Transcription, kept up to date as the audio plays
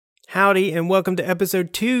Howdy, and welcome to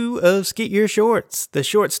episode 2 of Skit Your Shorts, the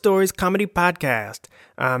short stories comedy podcast.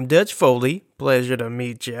 I'm Dutch Foley. Pleasure to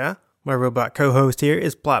meet ya. My robot co-host here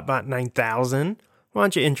is Plotbot9000. Why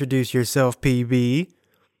don't you introduce yourself, PB?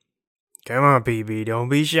 Come on, PB, don't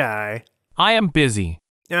be shy. I am busy.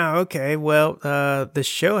 Oh, okay. Well, the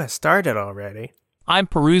show has started already. I'm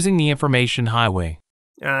perusing the information highway.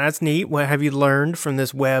 That's neat. What have you learned from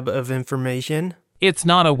this web of information? It's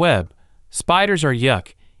not a web. Spiders are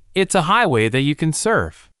yuck. It's a highway that you can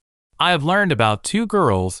surf. I have learned about two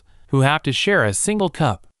girls who have to share a single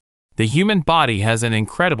cup. The human body has an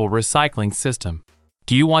incredible recycling system.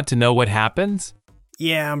 Do you want to know what happens?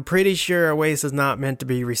 Yeah, I'm pretty sure our waste is not meant to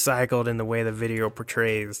be recycled in the way the video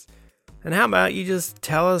portrays. And how about you just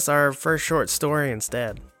tell us our first short story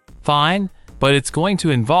instead? Fine, but it's going to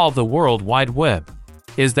involve the World Wide Web.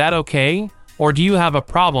 Is that okay? Or do you have a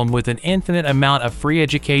problem with an infinite amount of free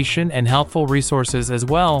education and helpful resources as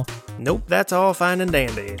well? Nope, that's all fine and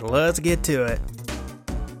dandy. Let's get to it.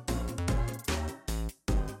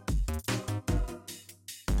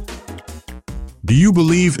 Do you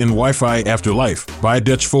believe in Wi-Fi after life? By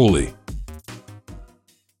Dutch Foley.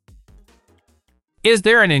 Is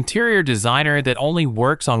there an interior designer that only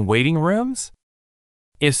works on waiting rooms?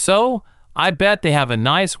 If so, I bet they have a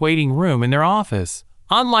nice waiting room in their office,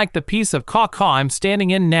 unlike the piece of caca I'm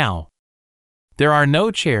standing in now. There are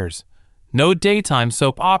no chairs, no daytime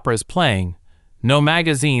soap operas playing, no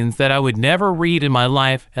magazines that I would never read in my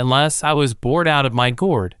life unless I was bored out of my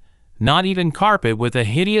gourd, not even carpet with a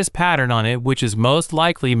hideous pattern on it which is most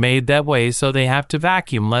likely made that way so they have to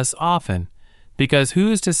vacuum less often. Because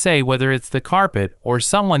who's to say whether it's the carpet or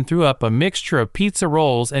someone threw up a mixture of pizza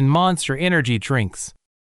rolls and Monster Energy drinks.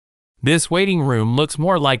 This waiting room looks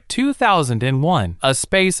more like 2001, A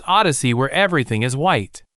Space Odyssey where everything is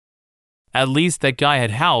white. At least that guy had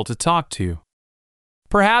Hal to talk to.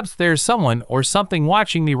 Perhaps there's someone or something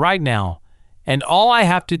watching me right now, and all I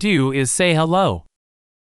have to do is say hello.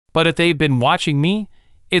 But if they've been watching me,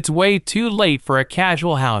 it's way too late for a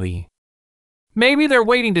casual howdy. Maybe they're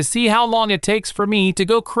waiting to see how long it takes for me to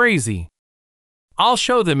go crazy. I'll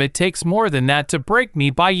show them it takes more than that to break me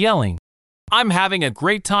by yelling. I'm having a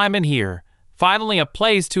great time in here, finally a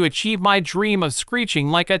place to achieve my dream of screeching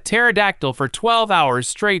like a pterodactyl for 12 hours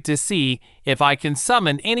straight to see if I can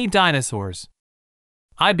summon any dinosaurs.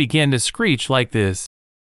 I begin to screech like this.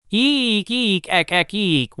 Eek, eek, ek, ek,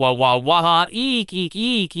 eek, wah, wah, wah, eek, eek,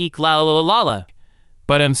 eek, eek, la, la, la, la.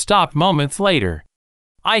 But am stopped moments later.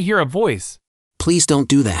 I hear a voice. Please don't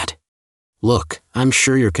do that. Look, I'm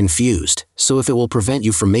sure you're confused, so if it will prevent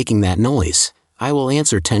you from making that noise, I will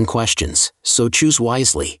answer 10 questions, so choose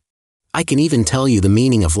wisely. I can even tell you the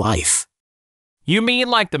meaning of life. You mean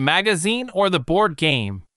like the magazine or the board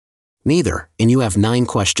game? Neither, and you have 9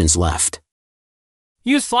 questions left.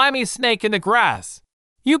 You slimy snake in the grass.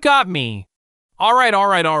 You got me. All right.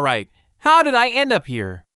 How did I end up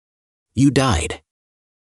here? You died.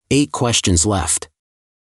 8 questions left.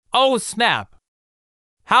 Oh, snap.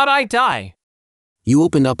 How'd I die? You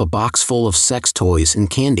opened up a box full of sex toys and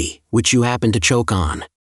candy, which you happened to choke on.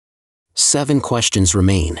 7 questions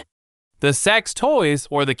remain. The sex toys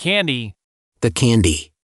or the candy? The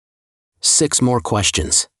candy. 6 more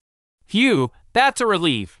questions. Phew, that's a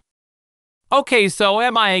relief. Okay, so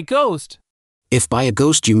am I a ghost? If by a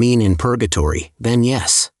ghost you mean in purgatory, then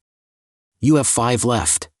yes. You have 5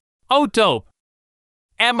 left. Oh, dope.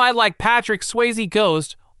 Am I like Patrick Swayze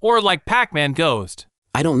Ghost or like Pac-Man Ghost?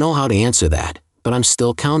 I don't know how to answer that, but I'm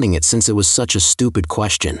still counting it since it was such a stupid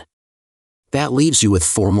question. That leaves you with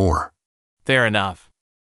 4 more. Fair enough.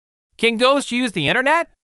 Can ghosts use the internet?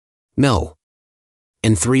 No.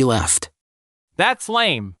 And 3 left. That's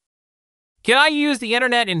lame. Can I use the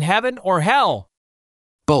internet in heaven or hell?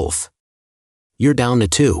 Both. You're down to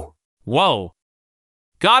 2. Whoa.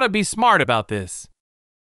 Gotta be smart about this.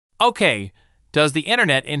 Okay, does the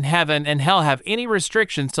internet in heaven and hell have any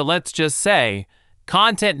restrictions to, let's just say,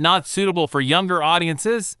 content not suitable for younger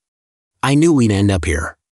audiences? I knew we'd end up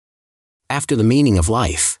here. After the meaning of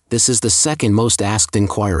life, this is the second most asked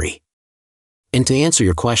inquiry. And to answer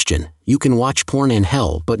your question, you can watch porn in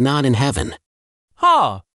hell but not in heaven.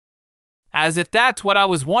 Huh. As if that's what I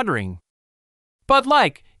was wondering. But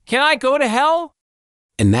like, can I go to hell?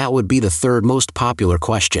 And that would be the third most popular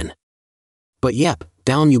question. But yep,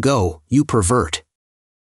 down you go, you pervert.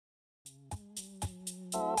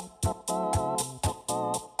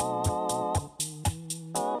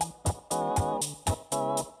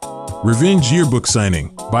 Revenge Yearbook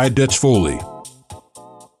signing by Dutch Foley.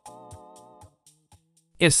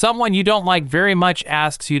 If someone you don't like very much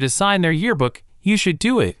asks you to sign their yearbook, you should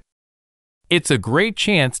do it. It's a great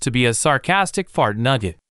chance to be a sarcastic fart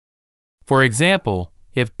nugget. For example,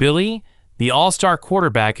 if Billy, the all-star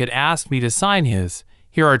quarterback, had asked me to sign his,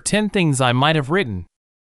 here are 10 things I might have written.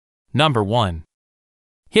 Number 1.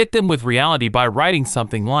 Hit them with reality by writing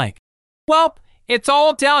something like, "Well, it's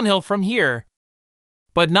all downhill from here.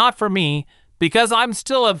 But not for me, because I'm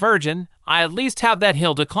still a virgin, I at least have that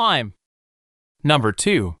hill to climb." Number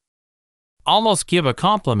 2. Almost give a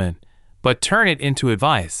compliment, but turn it into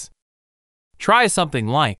advice. Try something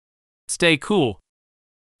like, "Stay cool. ...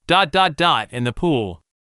 in the pool."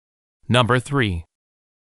 Number 3.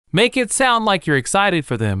 Make it sound like you're excited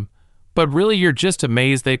for them, but really you're just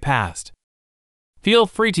amazed they passed. Feel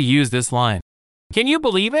free to use this line. "Can you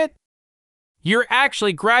believe it? You're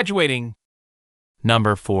actually graduating."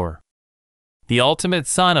 Number 4. The ultimate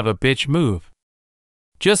son of a bitch move.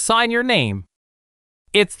 Just sign your name.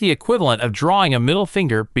 It's the equivalent of drawing a middle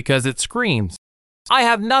finger because it screams, "I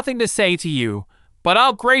have nothing to say to you, but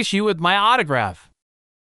I'll grace you with my autograph."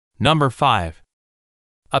 Number 5.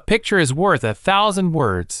 A picture is worth 1,000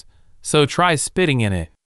 words, so try spitting in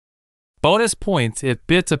it. Bonus points if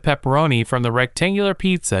bits of pepperoni from the rectangular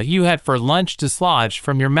pizza you had for lunch dislodged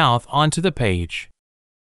from your mouth onto the page.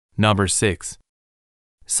 Number 6.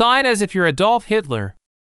 Sign as if you're Adolf Hitler.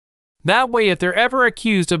 That way, if they're ever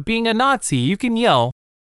accused of being a Nazi, you can yell,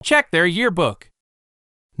 "Check their yearbook."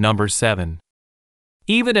 Number 7.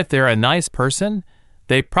 Even if they're a nice person,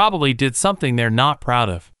 they probably did something they're not proud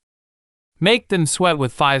of. Make them sweat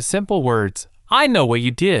with 5 simple words, "I know what you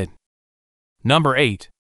did." Number 8.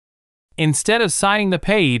 Instead of signing the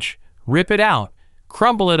page, rip it out,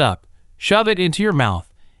 crumble it up, shove it into your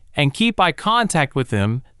mouth, and keep eye contact with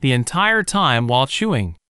them the entire time while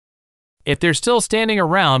chewing. If they're still standing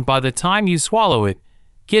around by the time you swallow it,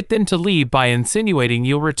 get them to leave by insinuating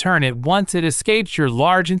you'll return it once it escapes your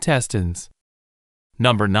large intestines.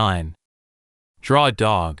 Number 9. Draw a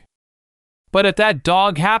dog. But if that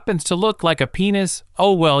dog happens to look like a penis,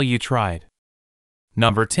 oh well, you tried.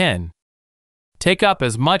 Number 10. Take up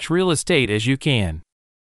as much real estate as you can.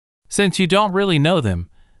 Since you don't really know them,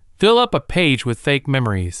 fill up a page with fake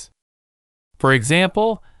memories. For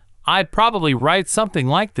example, I'd probably write something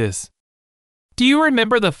like this. "Do you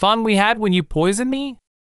remember the fun we had when you poisoned me?"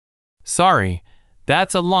 Sorry,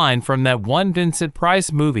 that's a line from that one Vincent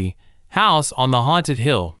Price movie, House on the Haunted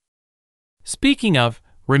Hill. Speaking of,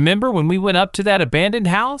 remember when we went up to that abandoned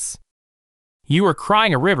house? You were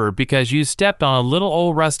crying a river because you stepped on a little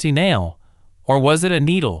old rusty nail. Or was it a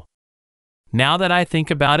needle? Now that I think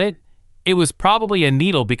about it, it was probably a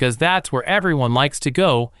needle because that's where everyone likes to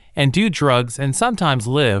go and do drugs and sometimes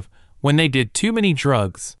live when they did too many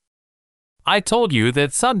drugs. I told you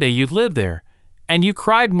that someday you'd live there, and you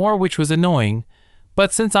cried more, which was annoying,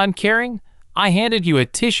 but since I'm caring, I handed you a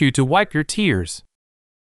tissue to wipe your tears.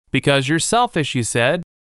 Because you're selfish, you said.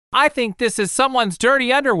 I think this is someone's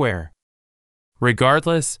dirty underwear.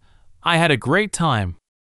 Regardless, I had a great time.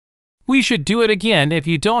 We should do it again if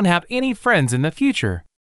you don't have any friends in the future.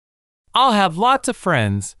 I'll have lots of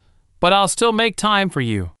friends, but I'll still make time for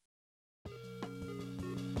you.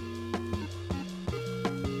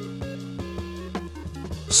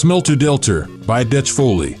 Smelter by Dutch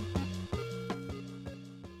Foley.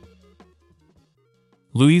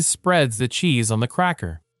 Louise spreads the cheese on the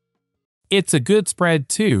cracker. It's a good spread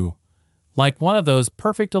too, like one of those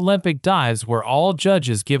perfect Olympic dives where all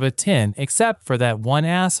judges give a 10 except for that one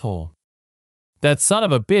asshole. That son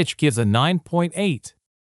of a bitch gives a 9.8.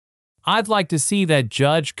 I'd like to see that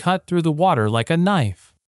judge cut through the water like a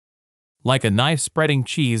knife. Like a knife spreading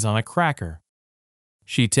cheese on a cracker.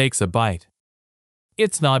 She takes a bite.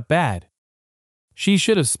 It's not bad. She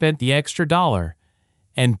should have spent the extra $1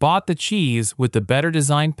 and bought the cheese with the better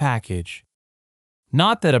design package.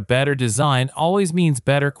 Not that a better design always means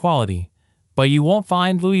better quality, but you won't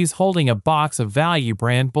find Louise holding a box of value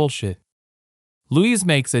brand bullshit. Louise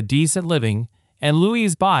makes a decent living, and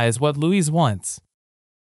Louise buys what Louise wants.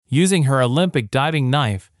 Using her Olympic diving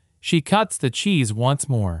knife, she cuts the cheese once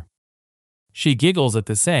more. She giggles at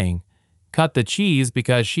the saying, "Cut the cheese,"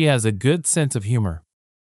 because she has a good sense of humor.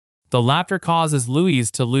 The laughter causes Louise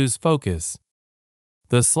to lose focus.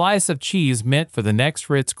 The slice of cheese meant for the next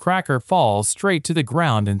Ritz cracker falls straight to the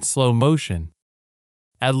ground in slow motion.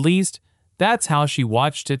 At least, that's how she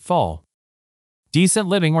watched it fall. Decent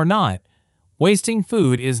living or not, wasting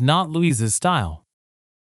food is not Louise's style.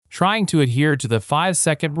 Trying to adhere to the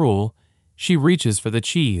 5-second rule, she reaches for the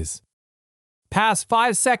cheese. Past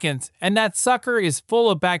 5 seconds and that sucker is full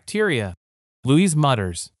of bacteria, Louise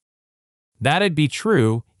mutters. That'd be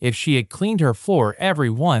true if she had cleaned her floor every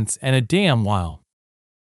once in a damn while.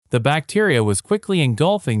 The bacteria was quickly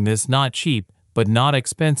engulfing this not cheap but not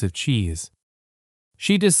expensive cheese.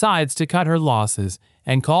 she decides to cut her losses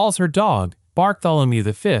and calls her dog, Bartholomew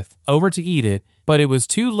V, over to eat it, but it was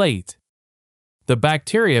too late. The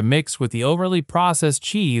bacteria mixed with the overly processed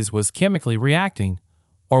cheese was chemically reacting,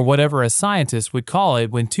 or whatever a scientist would call it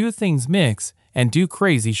when two things mix and do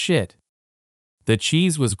crazy shit. The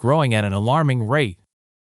cheese was growing at an alarming rate.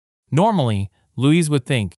 Normally, Louise would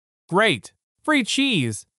think, "Great, free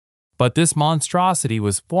cheese!" But this monstrosity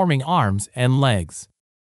was forming arms and legs.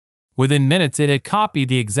 Within minutes it had copied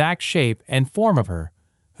the exact shape and form of her,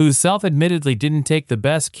 who self-admittedly didn't take the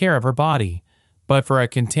best care of her body, but for a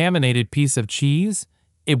contaminated piece of cheese,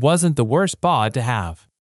 it wasn't the worst bod to have.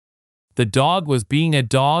 The dog was being a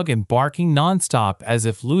dog and barking nonstop as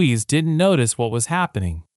if Louise didn't notice what was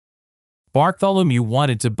happening. Bartholomew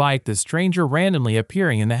wanted to bite the stranger randomly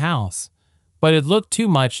appearing in the house, but it looked too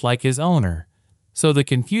much like his owner, so the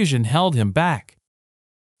confusion held him back.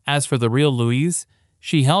 As for the real Louise,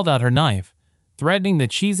 she held out her knife, threatening the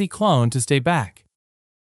cheesy clone to stay back.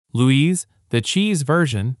 Louise, the cheese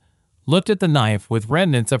version, looked at the knife with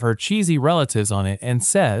remnants of her cheesy relatives on it and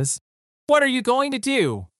says, "What are you going to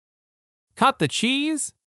do? Cut the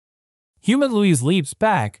cheese?" Human Louise leaps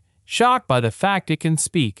back, shocked by the fact it can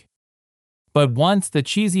speak. But once the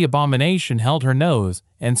cheesy abomination held her nose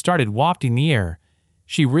and started wafting the air,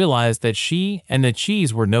 she realized that she and the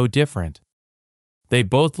cheese were no different. They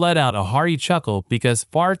both let out a hearty chuckle because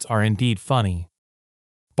farts are indeed funny.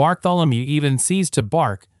 Bartholomew even ceased to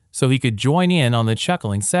bark so he could join in on the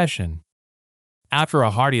chuckling session. After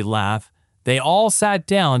a hearty laugh, they all sat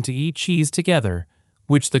down to eat cheese together,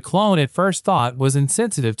 which the clone at first thought was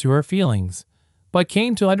insensitive to her feelings, but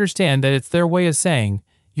came to understand that it's their way of saying,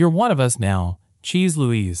 "You're one of us now, Cheese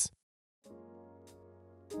Louise."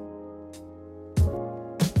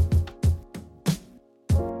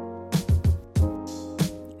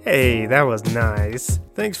 Hey, that was nice.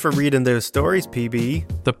 Thanks for reading those stories, PB.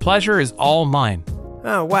 The pleasure is all mine.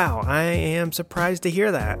 Oh, wow, I am surprised to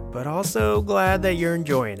hear that, but also glad that you're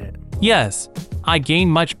enjoying it. Yes, I gain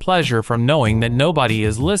much pleasure from knowing that nobody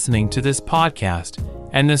is listening to this podcast,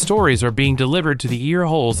 and the stories are being delivered to the ear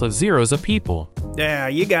holes of zeros of people. Yeah,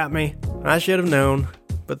 you got me. I should have known.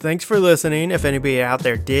 But thanks for listening if anybody out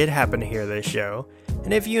there did happen to hear this show.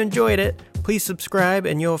 And if you enjoyed it, please subscribe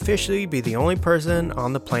and you'll officially be the only person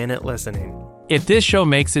on the planet listening. If this show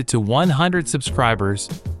makes it to 100 subscribers,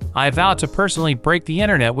 I vow to personally break the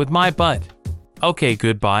internet with my butt. Okay,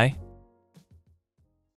 goodbye.